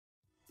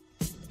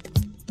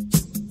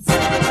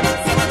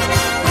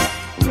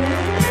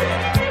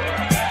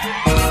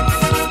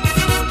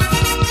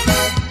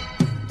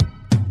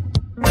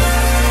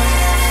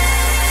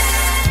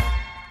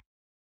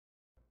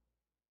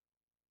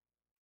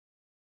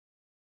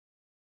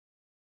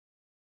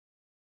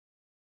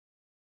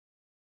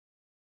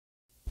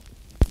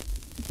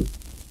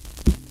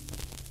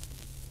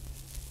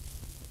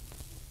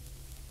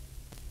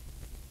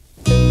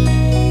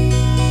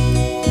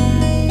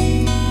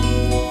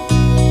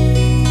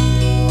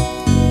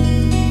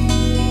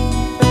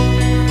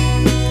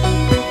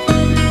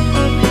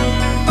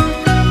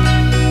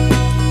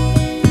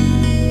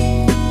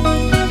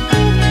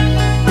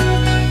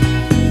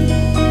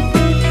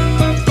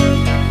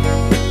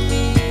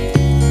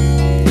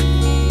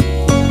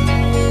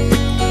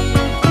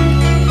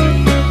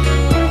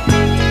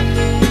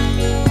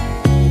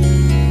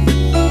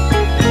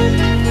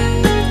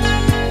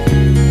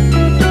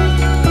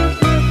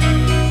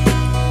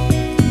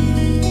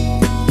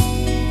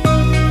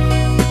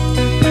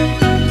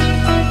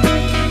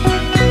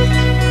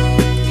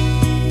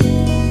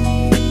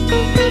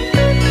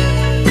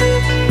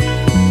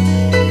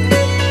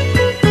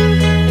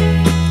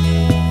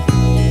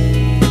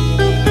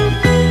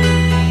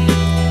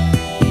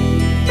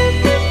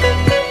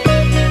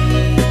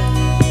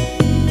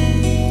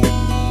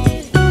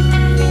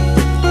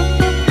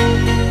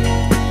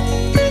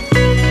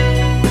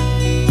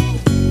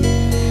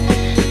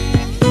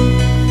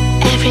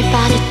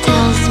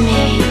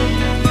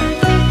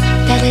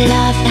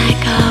love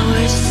like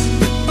ours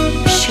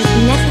should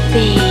never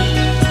be.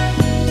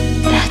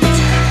 But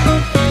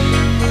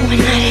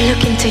when I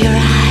look into your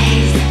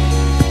eyes,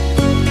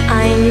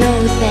 I know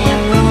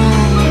they're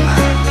wrong.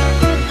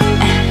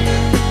 And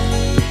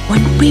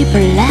when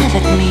people laugh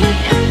at me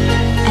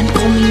and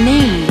call me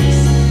names,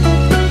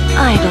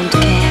 I don't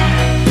care,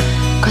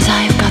 'cause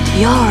I've got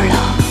your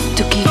love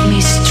to keep me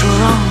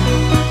strong.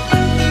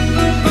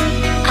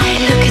 I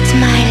look at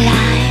my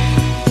life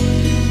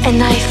and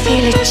I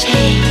feel a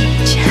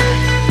change.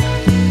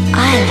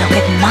 I look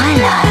at my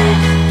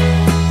life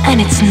and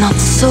it's not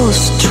so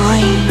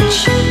strange.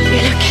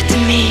 Look at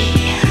me,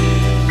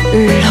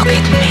 look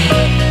at me.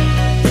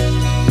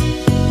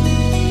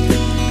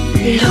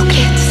 Look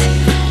at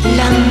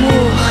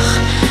l'amour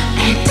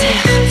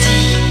interdit.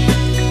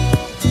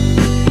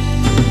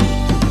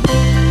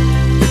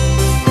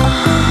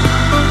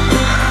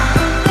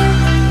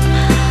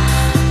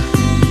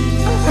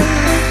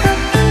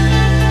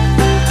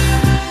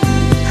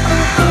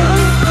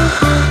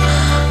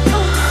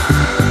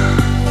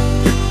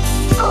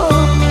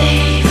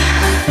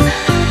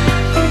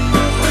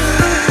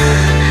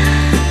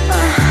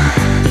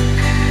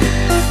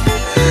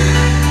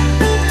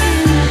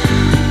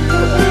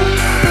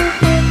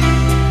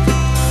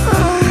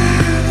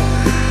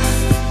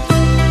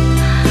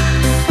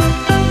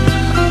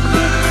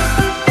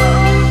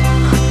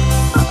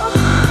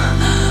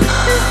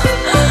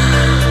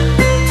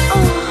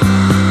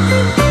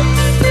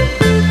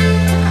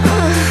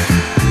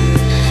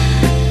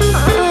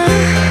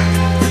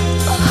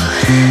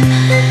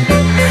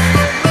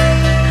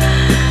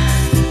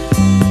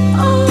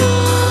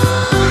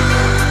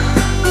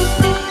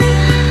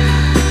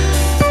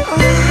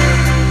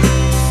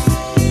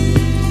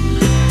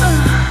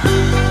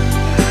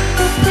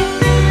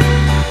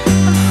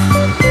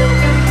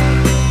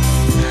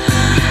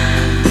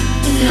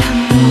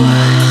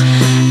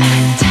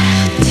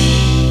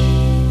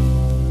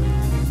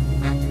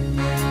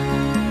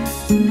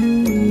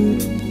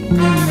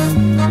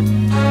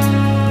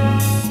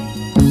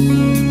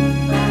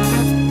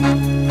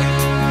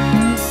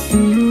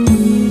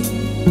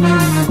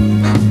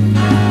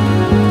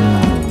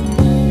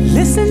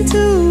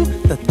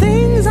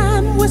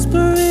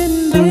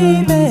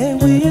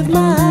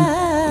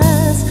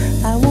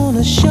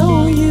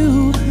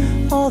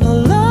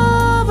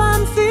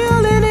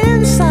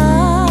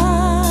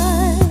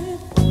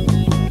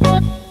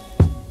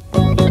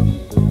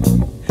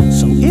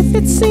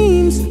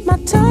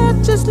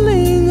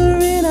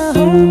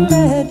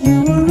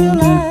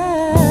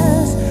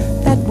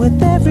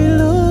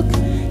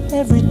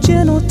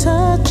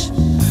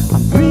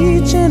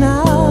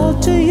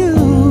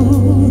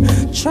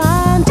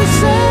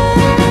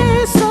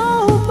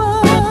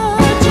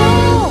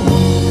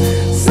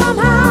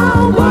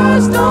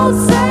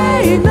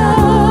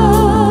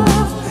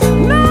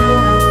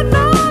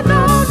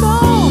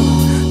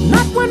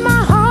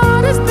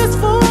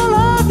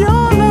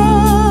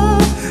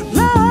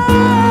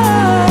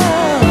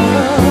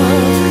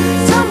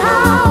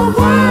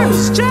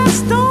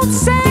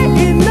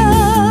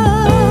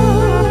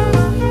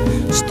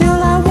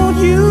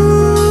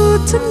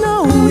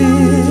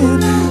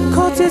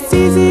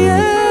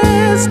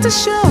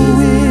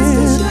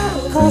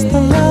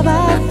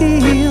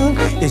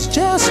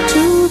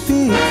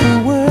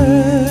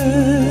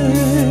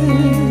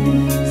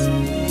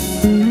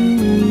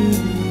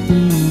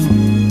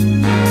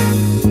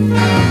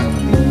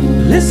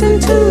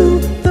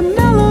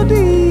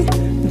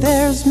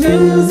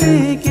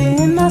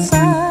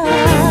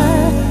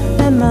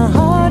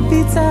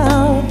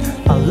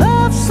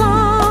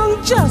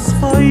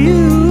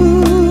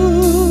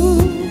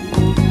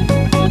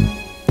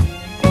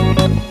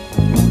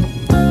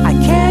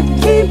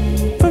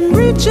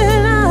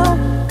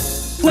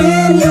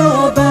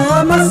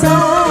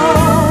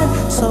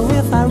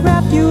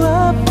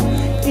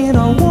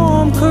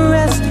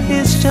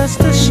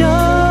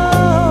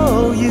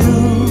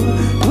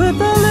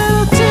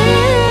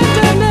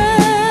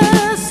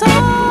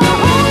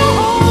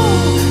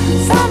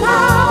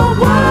 Somehow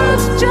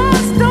words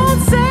just don't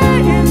say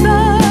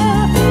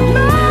enough.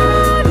 No,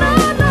 no,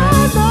 no,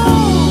 no.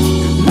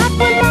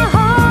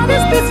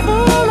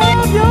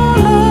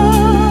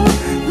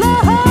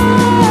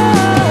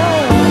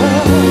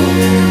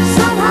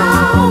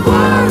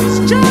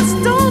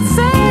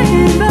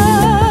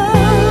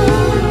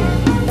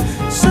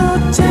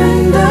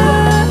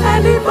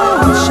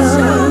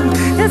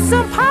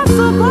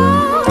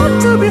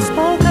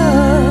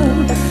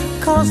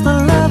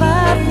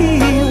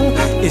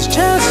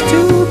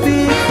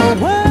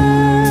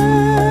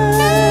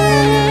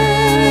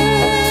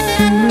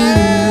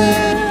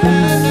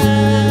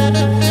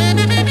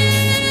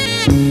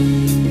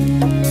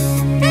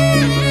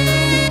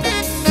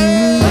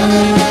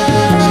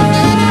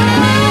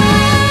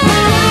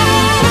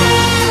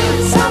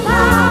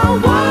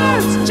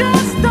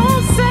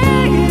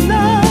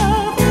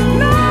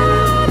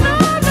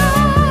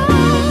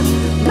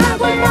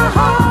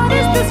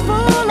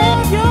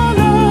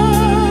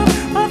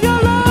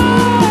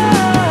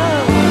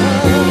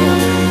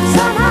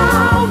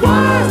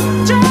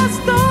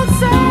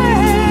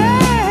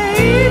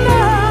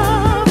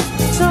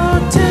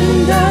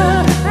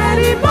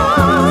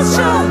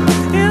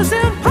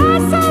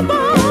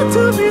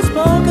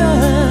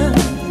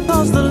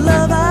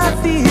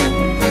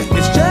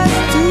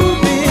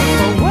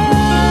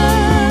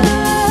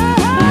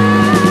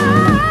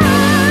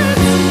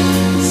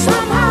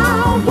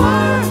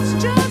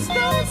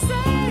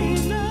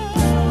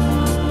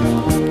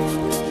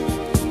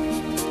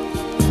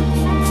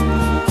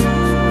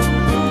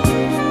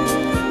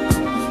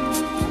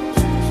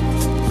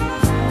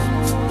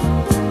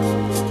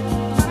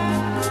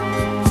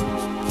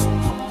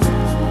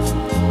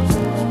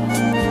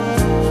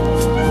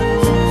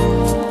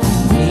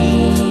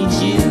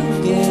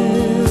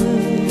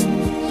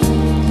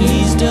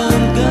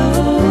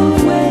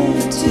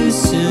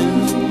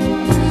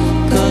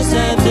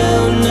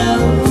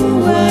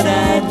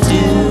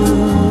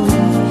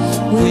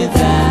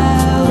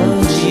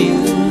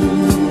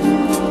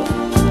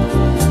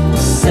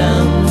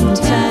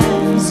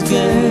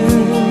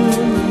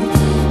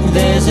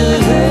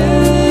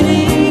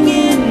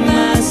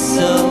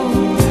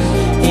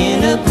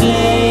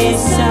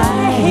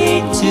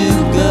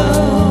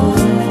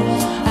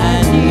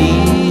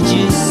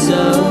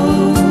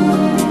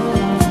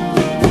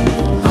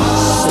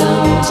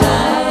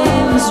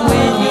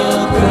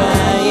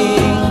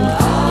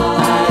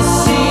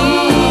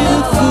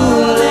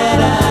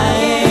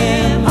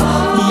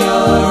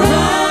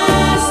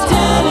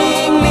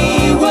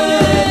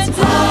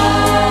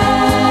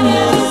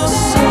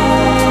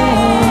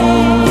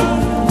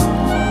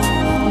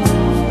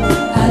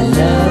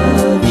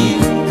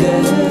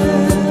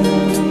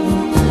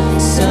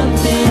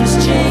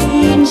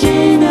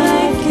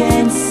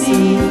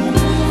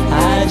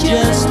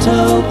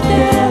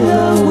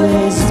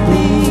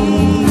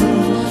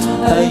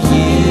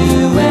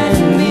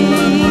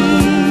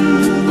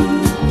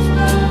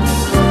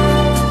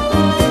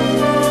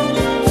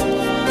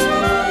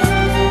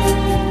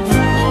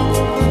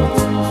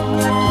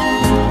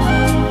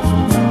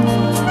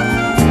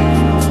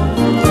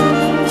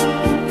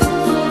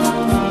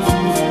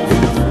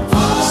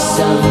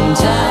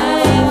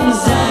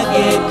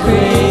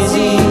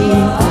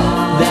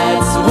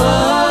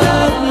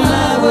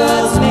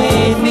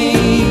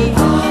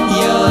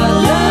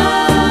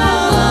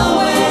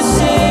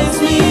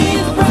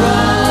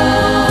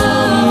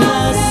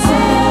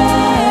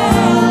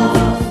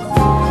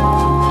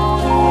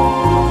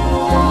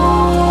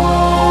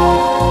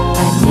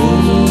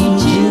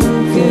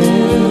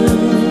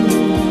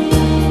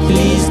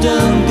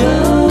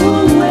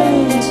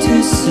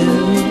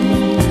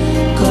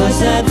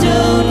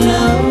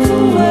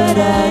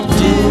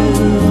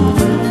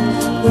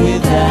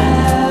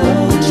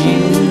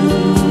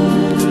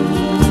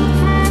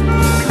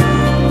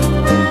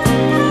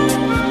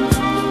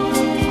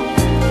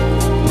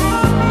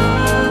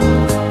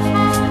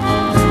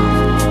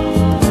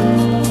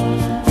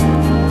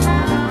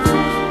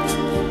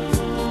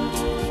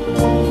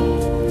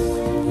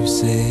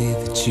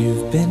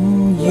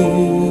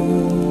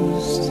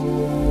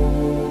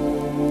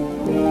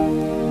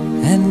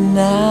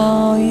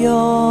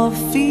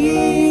 you're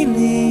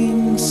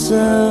feeling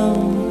so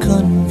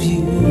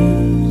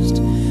confused,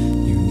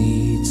 you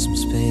need some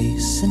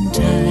space and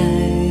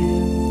time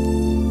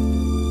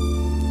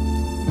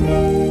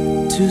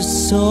to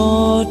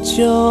sort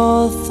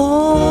your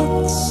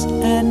thoughts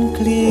and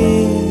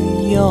clear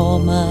your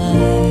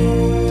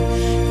mind.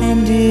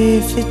 And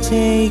if it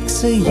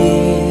takes a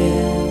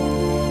year,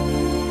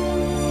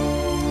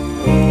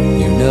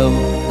 you know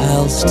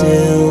I'll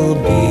still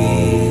be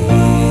here.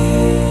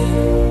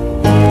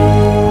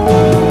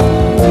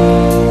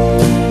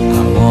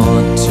 I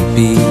want to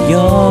be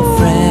your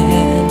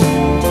friend.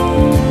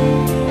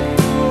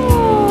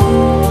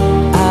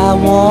 I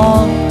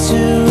want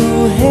to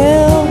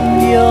help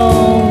your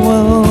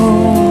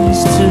wounds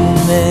to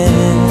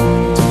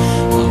mend.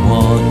 I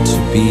want to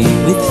be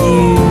with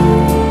you,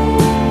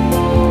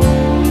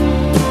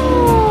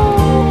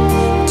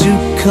 to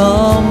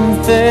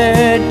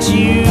comfort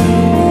you,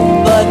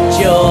 but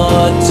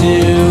you're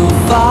too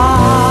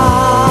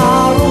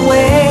far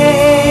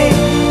away,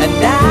 and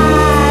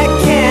I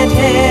can't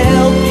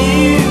help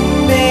you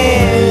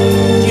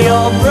mend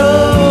your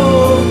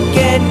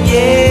broken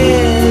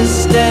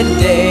yesterdays.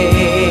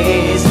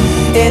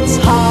 It's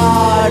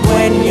hard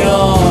when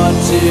you're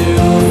too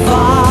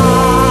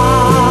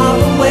far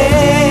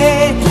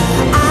away.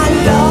 I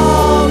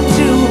long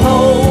to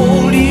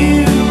hold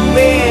you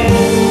in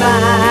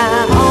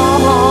my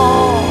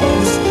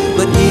arms,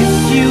 but if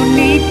you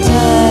need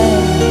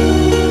time,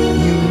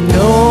 you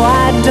know I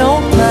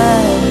don't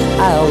mind.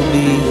 I'll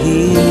be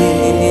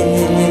here,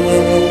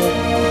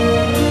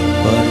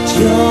 but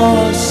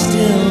you're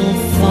still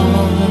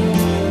far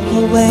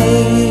away.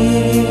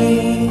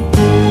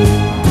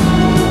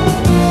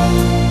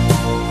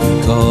 You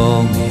call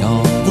me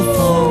on the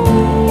phone,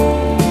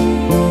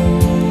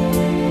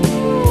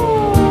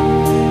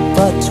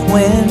 but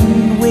when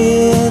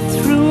we're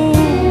through,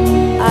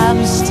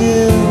 I'm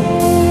still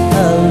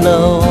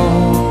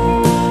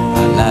alone. I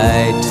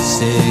light a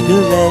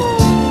cigarette,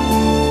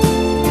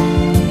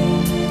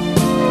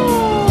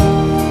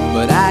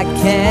 but I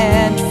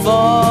can't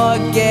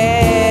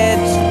forget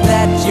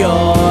that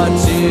you're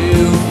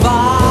too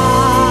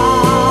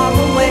far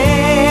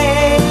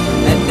away,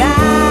 and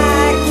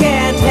I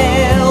can't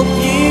help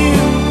you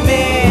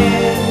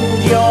mend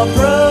your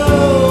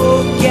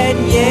broken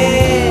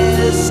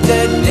yesterdays.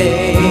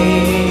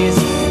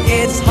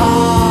 It's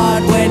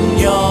hard when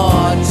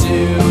you're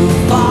too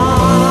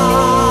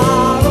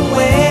far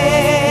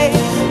away.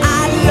 I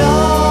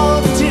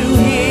love to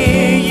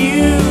hear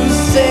you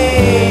say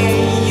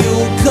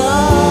you'll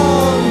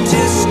come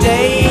to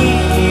stay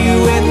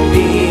with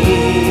me.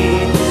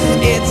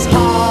 It's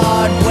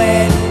hard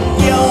when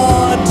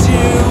you're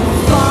too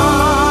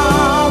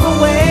far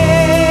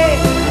away,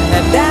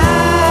 and I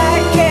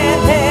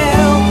can't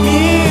help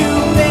you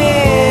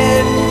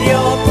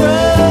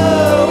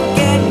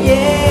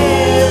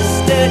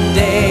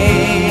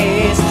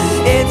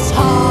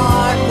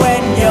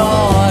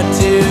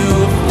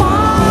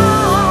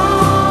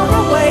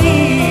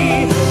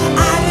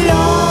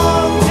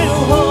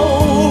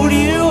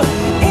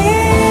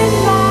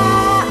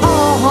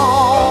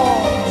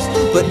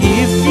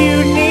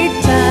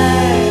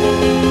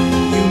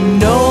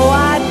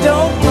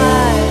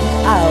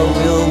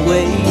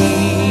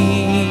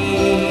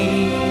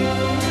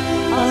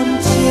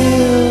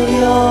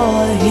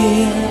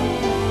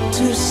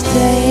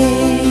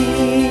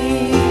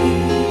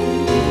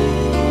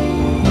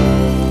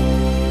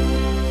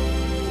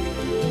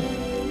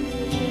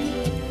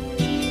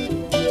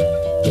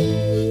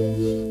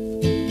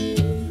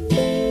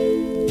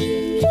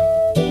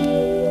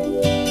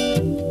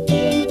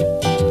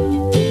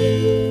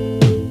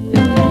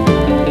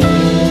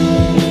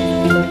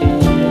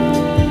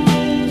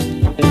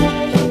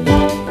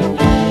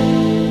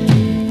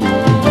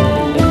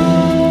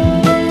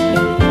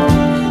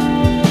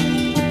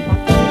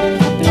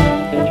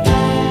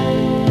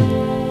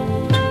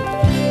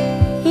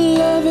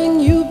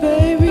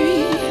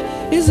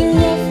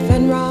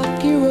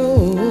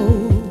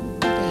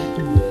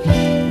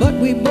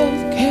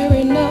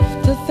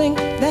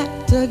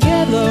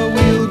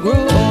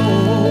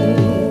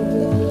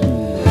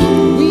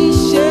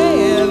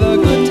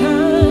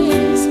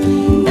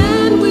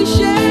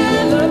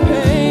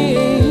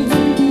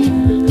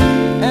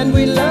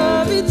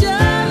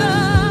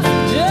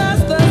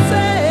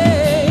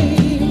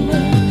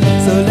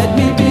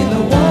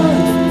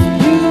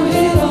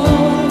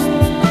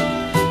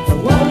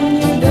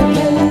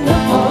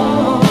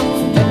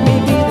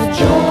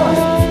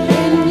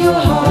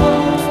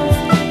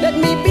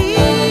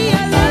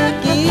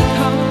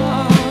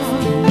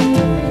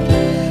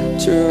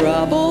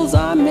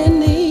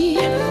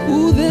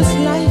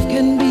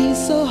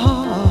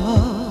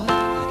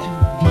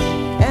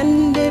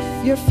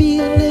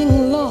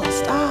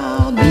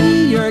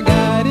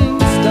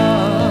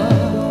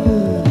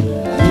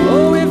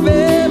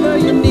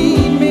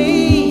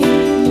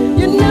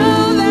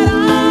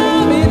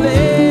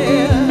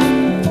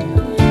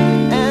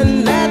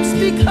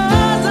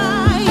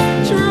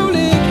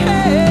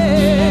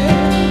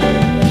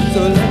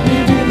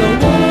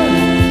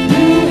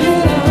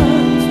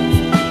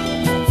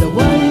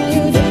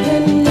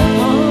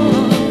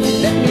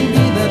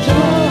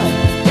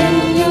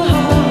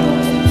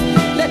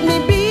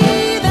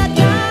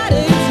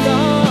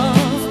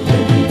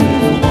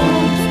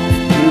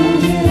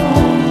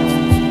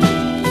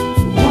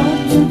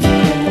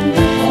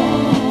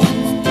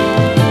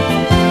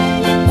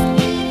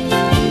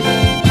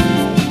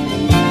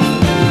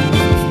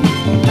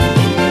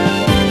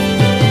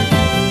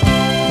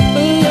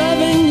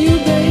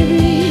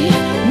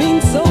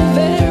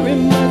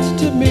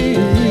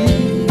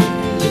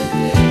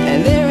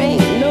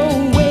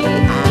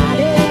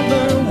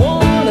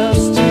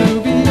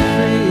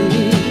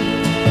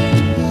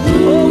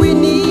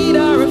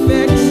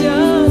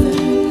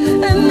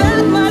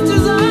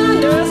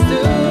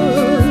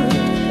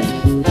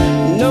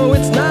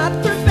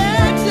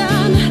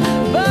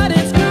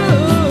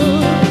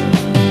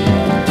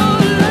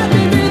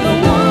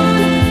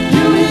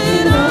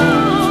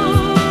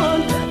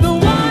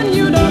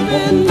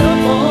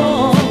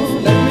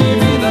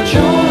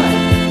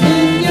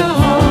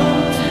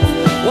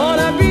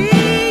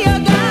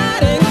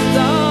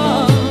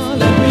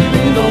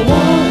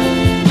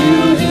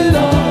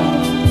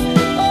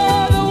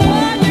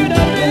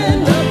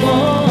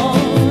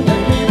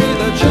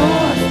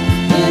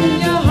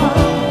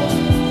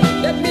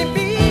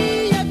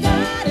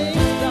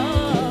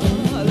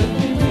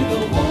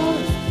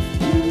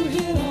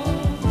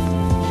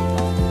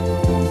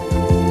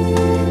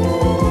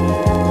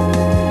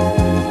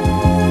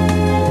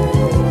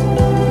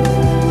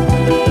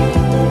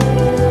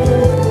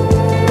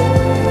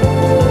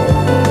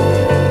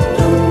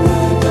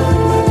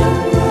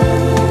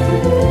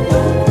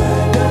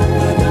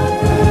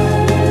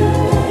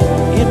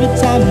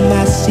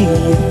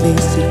your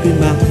face, it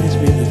reminds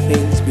me of the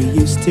things we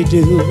used to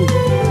do.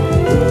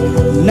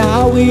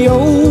 Now we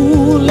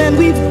old and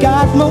we've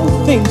got more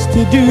things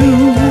to do.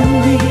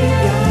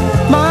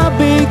 My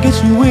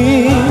biggest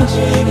wish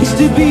is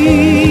to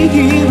be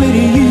here with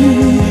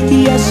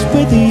you. Yes,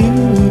 with you,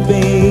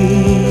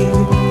 babe.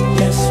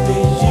 Yes,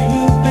 with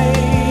you,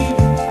 babe.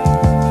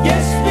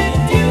 Yes,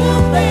 with you,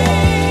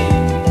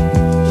 babe.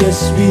 Yes,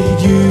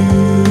 with you.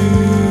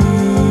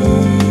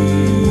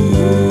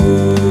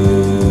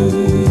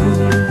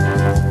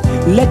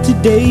 Let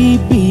today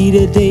be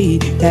the day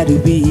that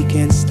we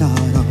can start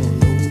all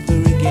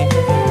over again,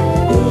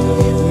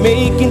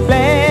 making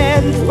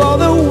plans for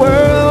the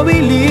world we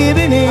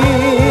living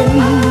in.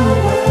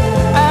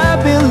 I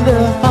build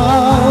a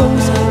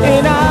house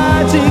and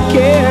I take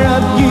care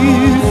of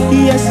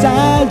you. Yes,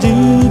 I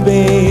do,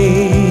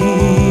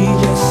 babe.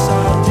 Yes, I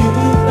do,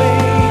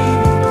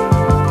 babe.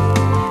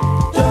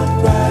 Don't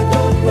cry,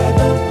 don't cry,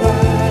 don't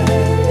cry.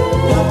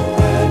 Don't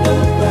cry,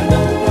 don't cry,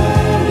 don't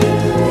cry,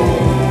 little girl.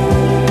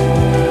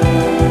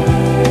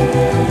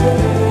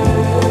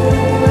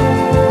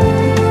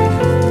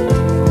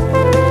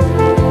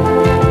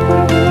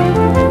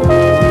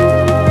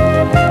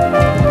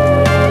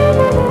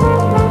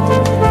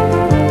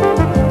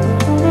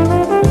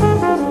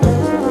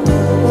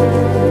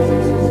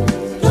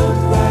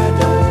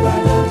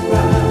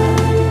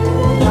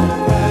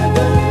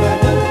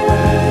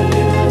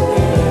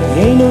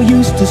 Ain't no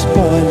use to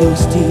spoil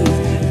those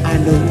teeth. I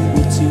know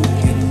we two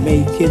can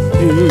make it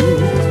through.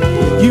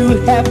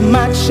 You'll have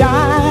my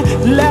child,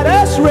 let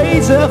us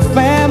raise a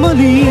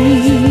family.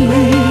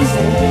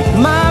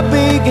 My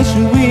biggest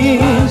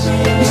wish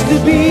is to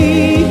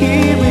be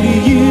here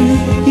with you.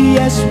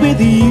 Yes, with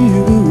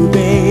you,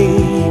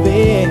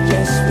 baby.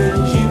 Yes,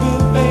 with you,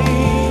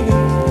 baby.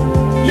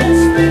 Yes,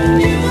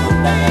 with you,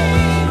 baby.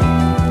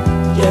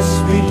 Yes,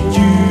 with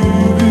you.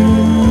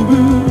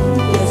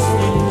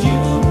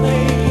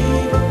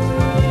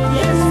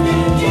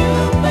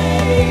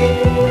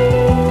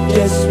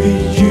 Yes,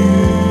 with you.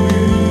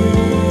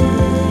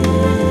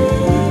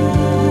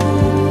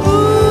 Ooh,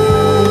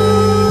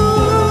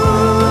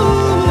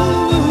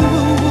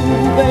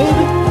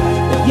 baby.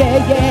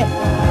 Yeah, yeah.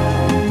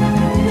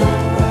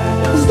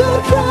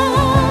 Don't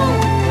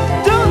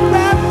cry. Don't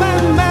cry,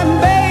 my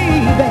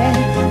baby.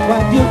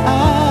 Wipe your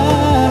eyes.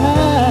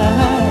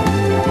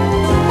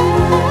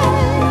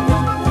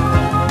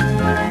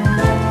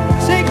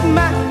 Take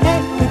my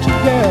hand, put your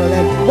girl,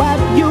 and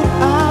wipe your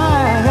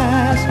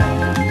eyes.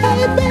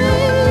 Hey,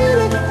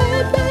 baby,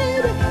 hey, baby, hey, baby.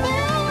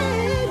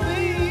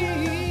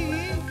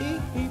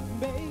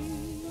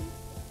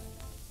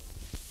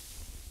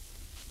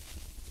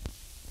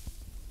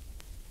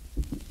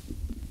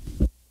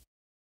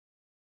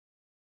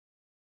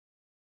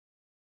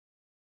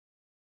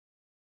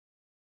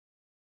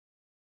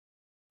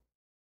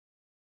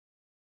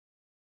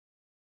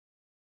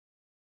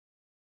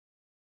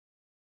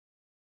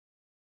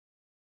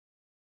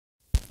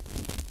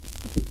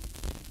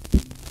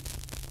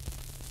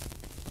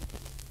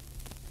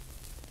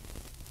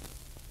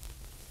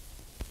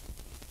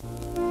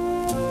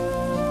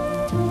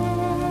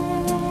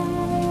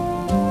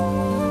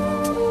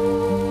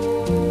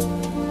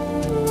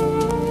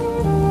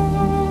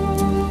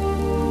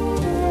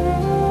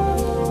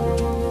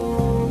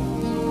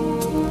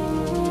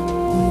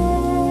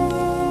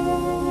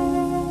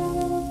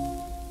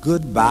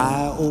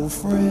 Goodbye, old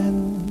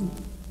friend.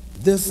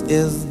 This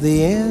is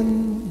the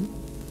end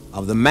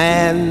of the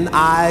man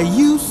I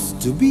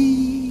used to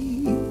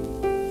be.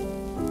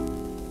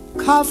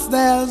 'Cause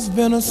there's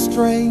been a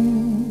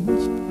strange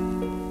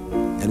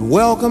and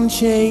welcome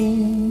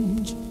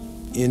change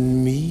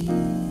in me.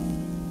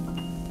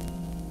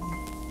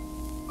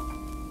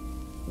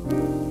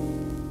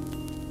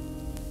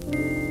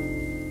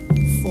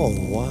 For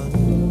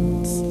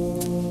once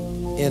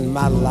in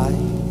my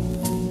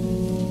life,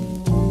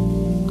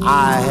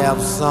 I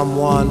have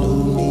someone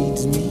who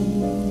needs me,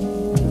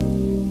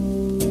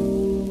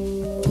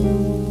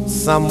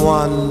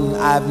 someone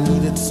I've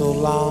needed so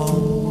long.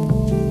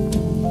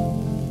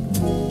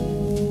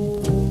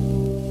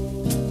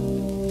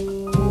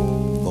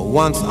 For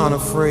once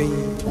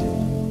unafraid,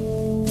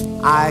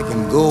 I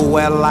can go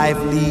where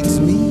life leads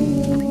me.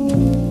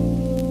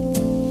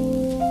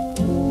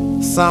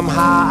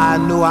 Somehow I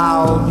know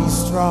I'll be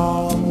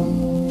strong.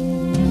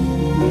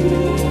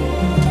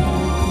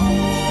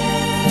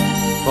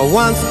 For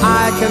once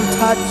I can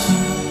touch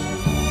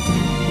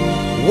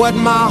what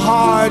my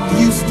heart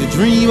used to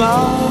dream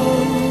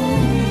of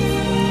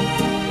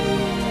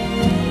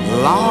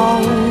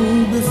long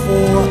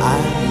before I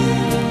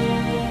knew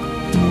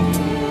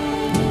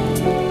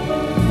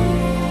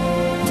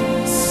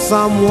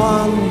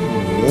someone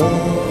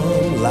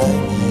warm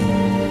like you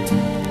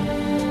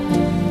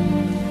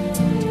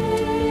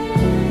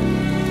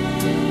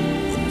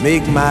would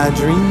make my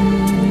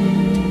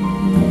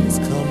dreams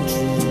come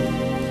true.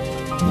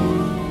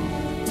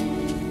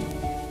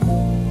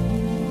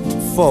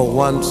 For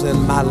once in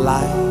my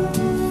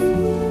life,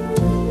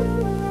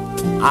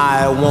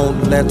 I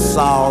won't let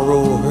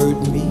sorrow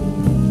hurt me.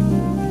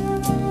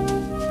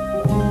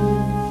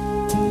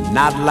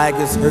 not like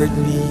it's hurt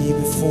me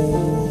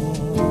before.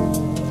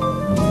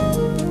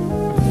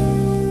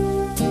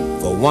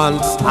 For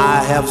once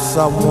I have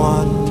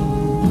someone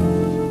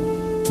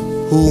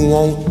who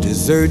won't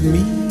desert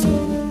me.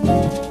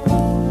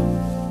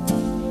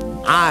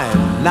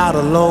 I'm not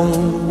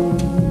alone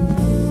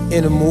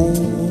anymore.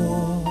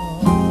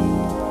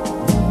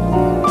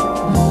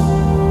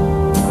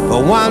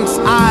 For once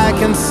I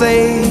can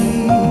say,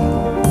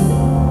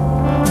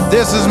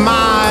 this is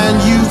mine,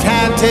 you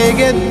can't take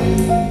it.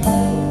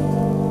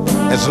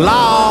 As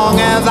long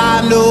as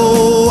I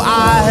know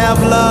I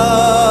have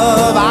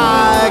love,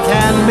 I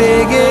can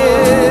make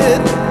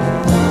it.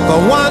 For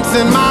once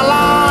in my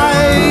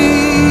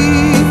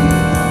life,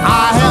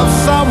 I have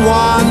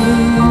someone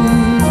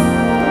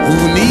who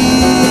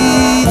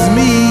needs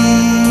me.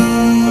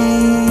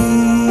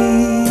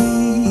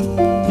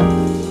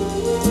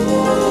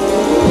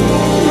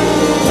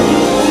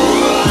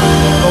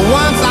 For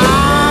once I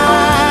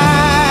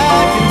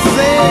can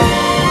say,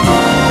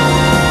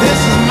 this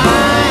is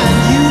mine,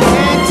 you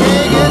can't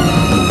take it.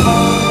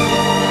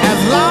 As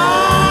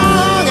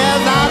long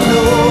as I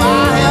know I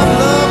have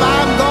love,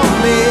 I'm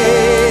gonna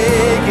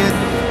make it.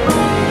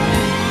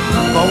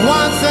 For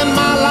once in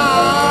my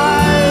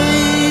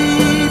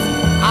life,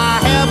 I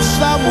have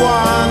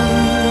someone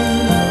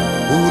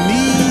who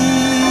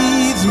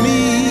needs me.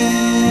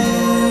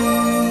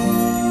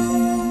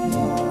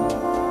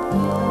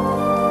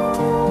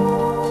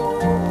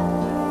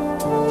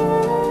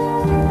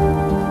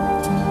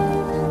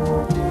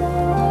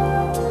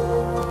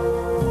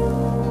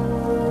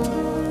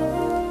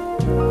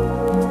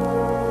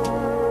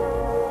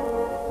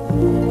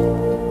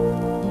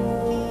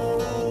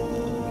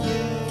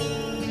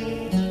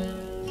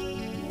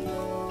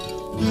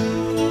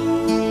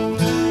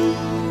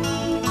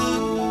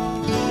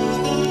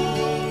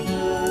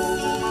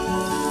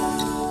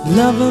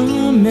 Love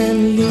them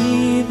and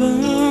leave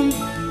them,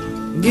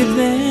 give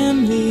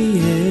them the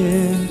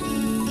air.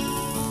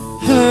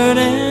 Hurt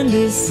and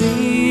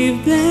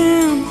deceive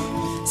them,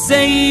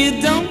 say you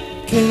don't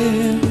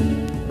care.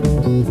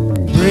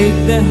 Break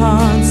their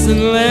hearts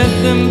and let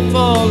them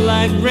fall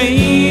like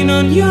rain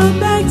on your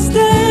back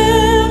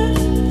step.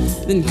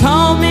 Then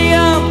call me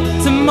up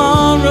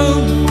tomorrow,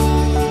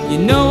 you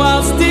know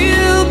I'll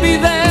still be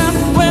there.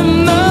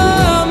 When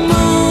the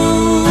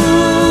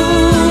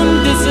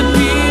moon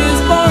disappears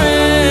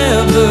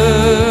forever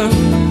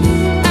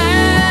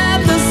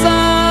and the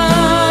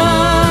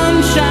sun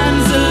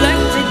shines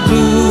electric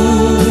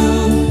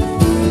blue,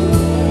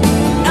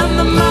 and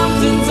the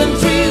mountains and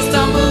trees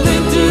tumble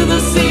into the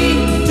sea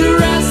to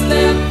rest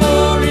there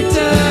for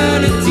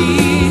eternity.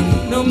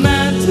 No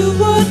matter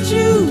what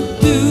you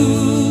do,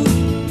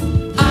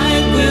 I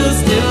will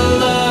still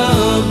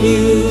love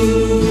you.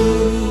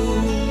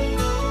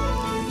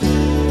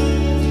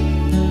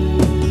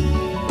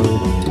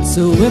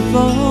 So if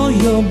all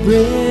your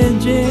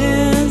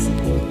bridges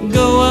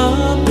go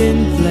up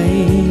in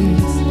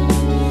flames,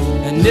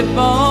 and if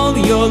all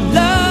your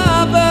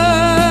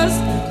lovers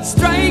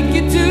strike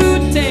you to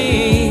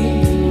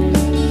tame,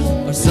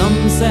 or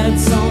some sad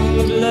song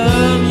of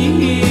love you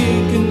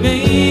hear can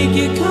make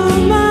you call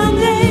my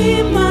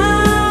name,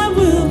 I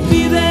will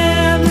be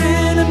there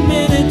in a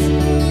minute,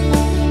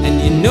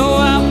 and you know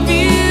I'll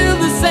feel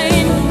the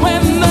same.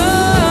 When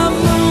the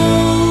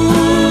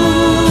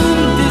moon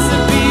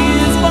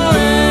disappears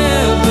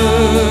forever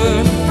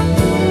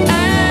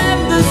and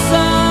the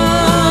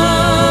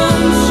sun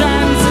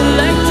shines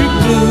electric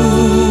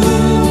blue,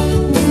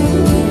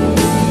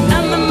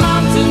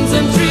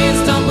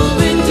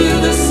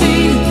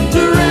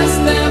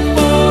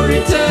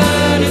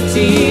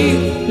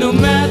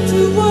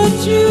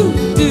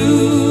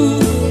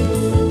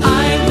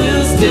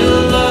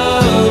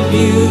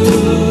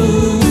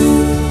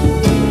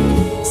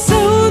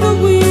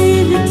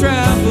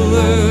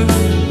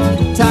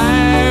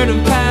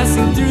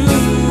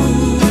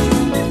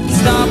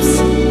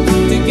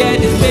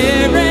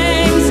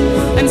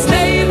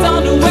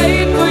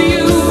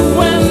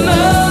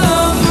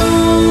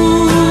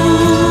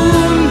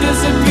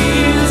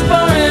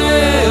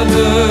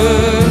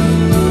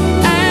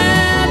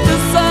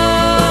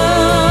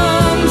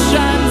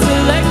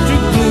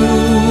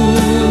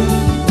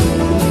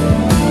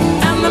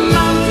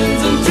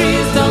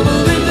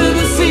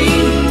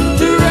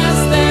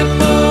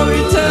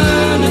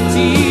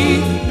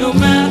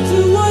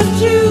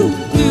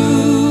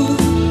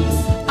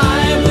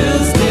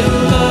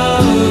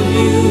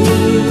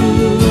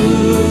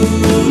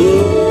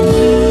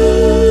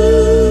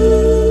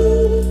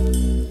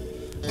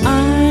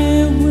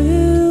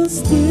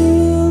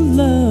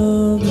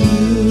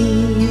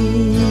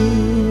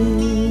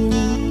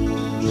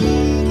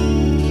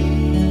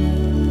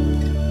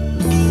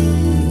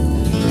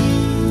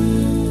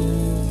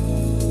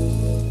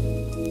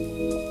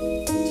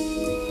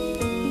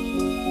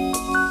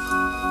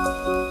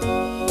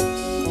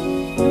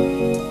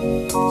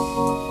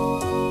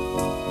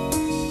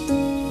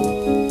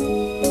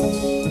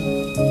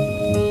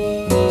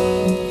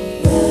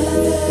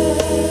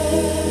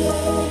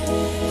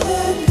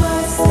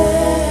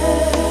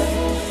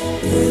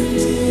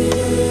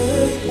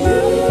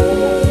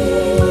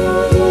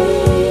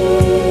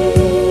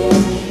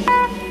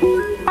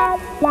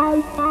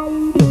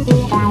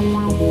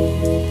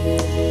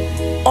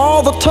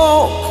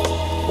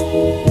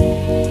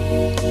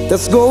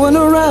 that's going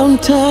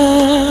around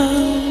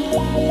town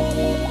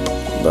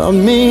about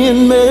me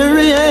and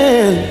Mary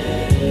Ann.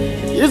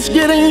 It's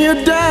getting you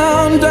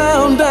down,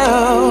 down,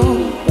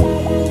 down.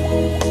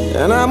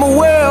 And I'm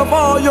aware of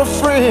all your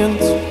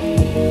friends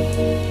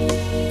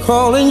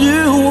calling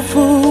you a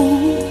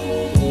fool,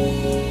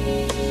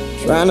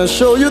 trying to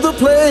show you the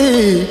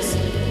place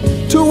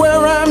to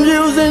where I'm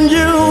using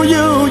you.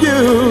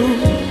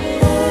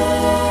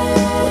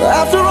 But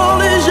after all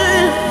these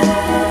years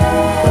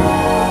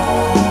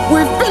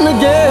we've been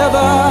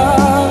together,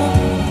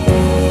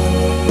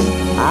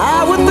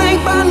 I would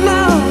think by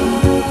now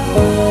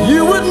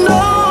you would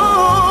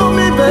know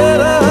me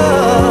better.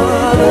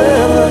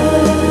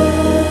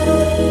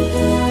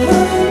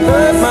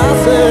 Hurt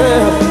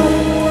myself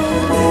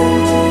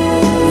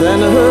than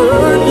to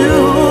hurt you.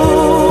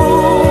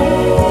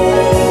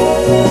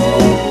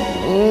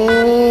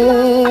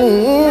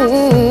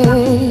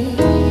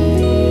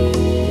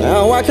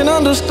 Now I can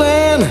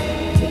understand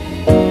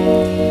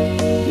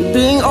you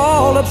being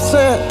all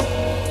upset.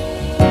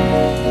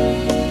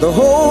 The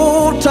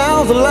whole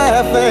town's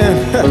laughing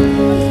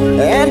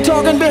and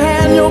talking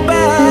behind your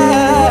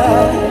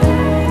back.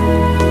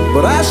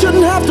 But I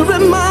shouldn't have to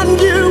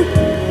remind you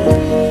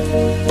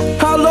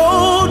how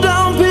low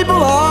down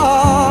people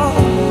are.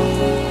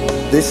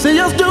 They see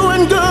us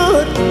doing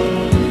good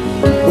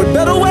with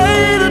better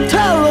way to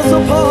tear us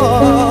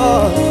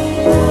apart.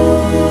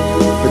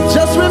 But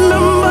just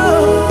remember,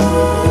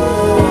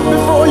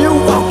 before you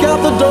walk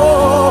out the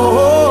door,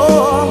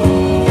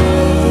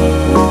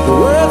 the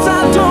words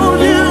I told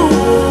you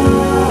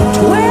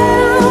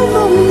 12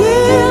 long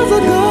years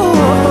ago.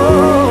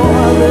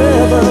 I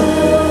never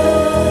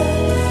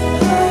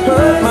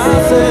hurt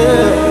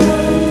myself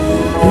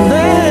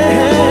then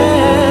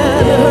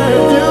to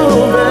hurt you,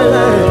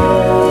 baby.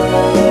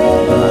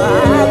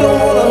 I don't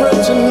wanna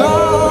hurt you, no.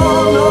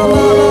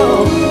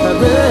 I'd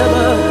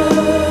rather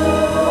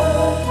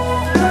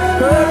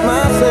hurt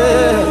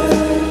myself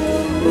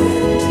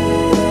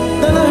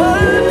than to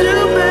hurt you,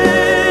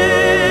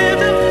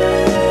 baby.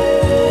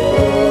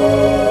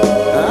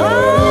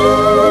 I'd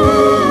rather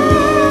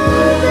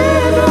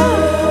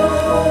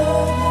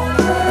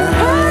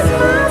hurt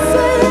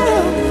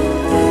myself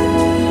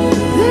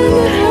than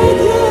to hurt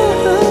you.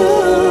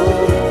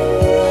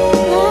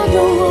 I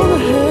don't wanna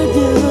hurt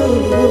you,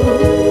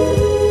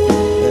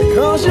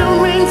 because you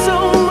mean so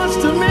much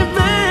to me,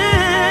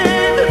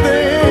 baby,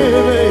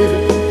 baby.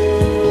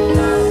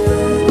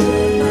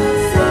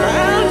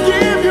 I'll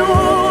give you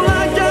all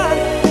I got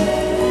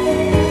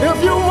if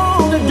you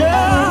want it,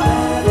 girl.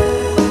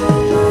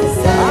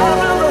 I'd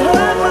rather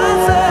hurt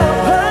myself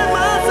than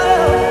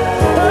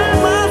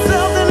ever hurt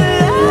you, baby.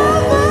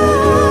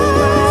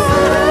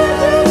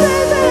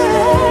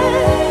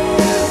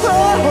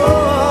 Oh,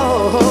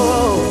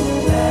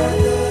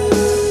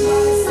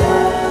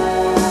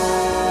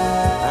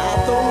 I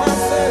throw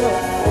myself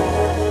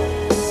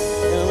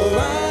in a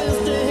lion's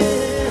den.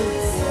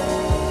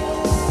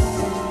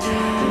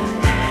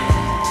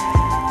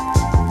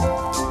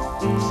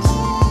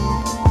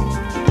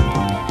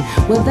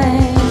 Well,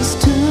 there's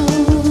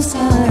two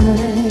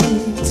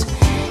sides.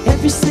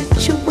 Every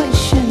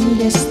situation,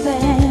 yes,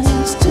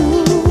 there's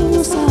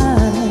two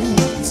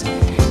sides.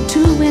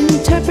 Two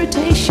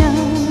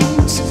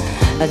interpretations.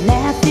 A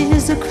laugh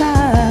is a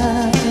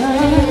cry.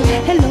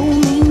 Hello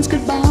means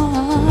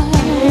goodbye.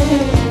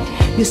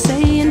 You're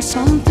saying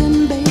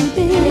something,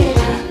 baby,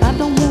 I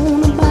don't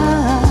wanna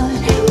buy.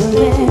 Well,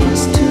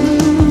 there's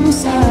two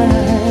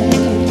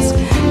sides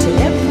to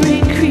every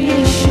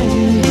creation.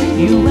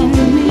 You and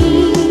me,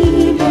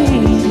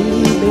 baby,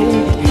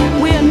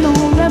 we're no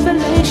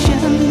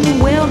revelation.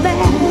 Well,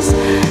 there's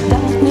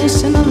darkness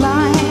and a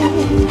light.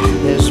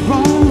 There's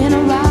wrong and a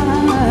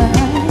right.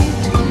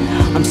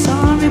 I'm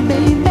sorry,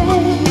 baby,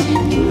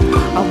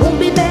 I won't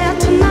be there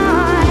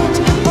tonight.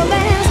 Well,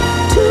 there's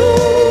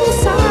two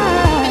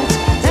sides.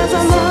 There's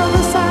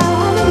another side.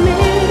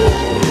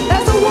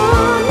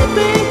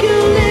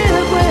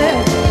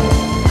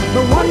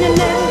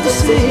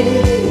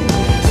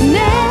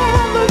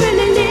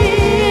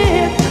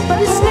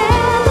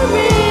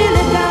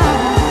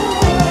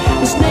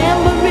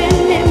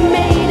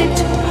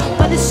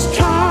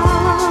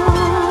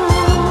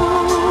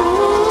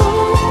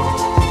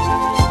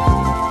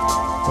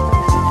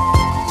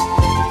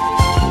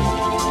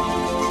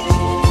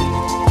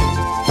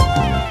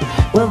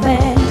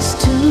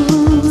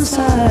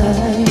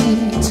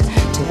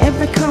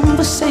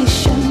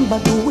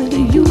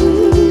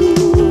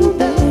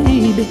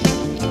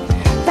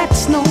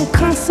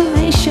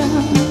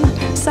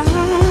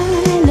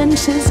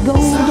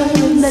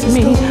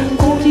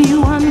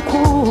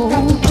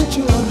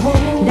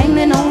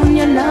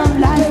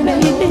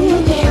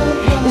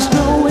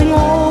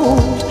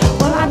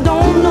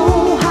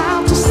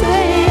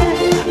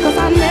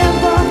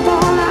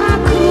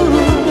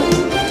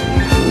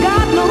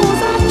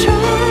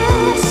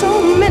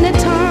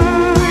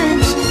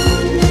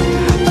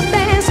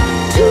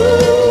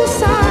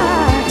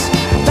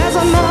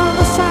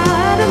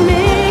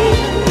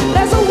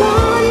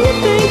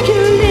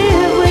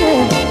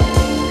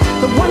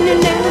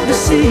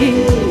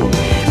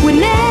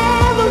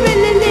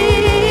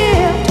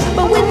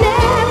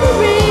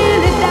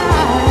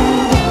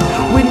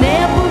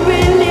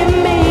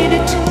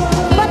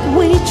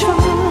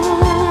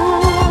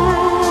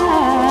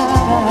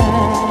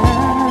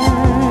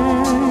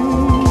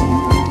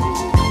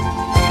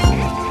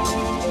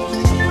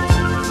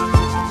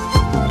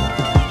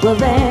 Well,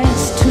 there's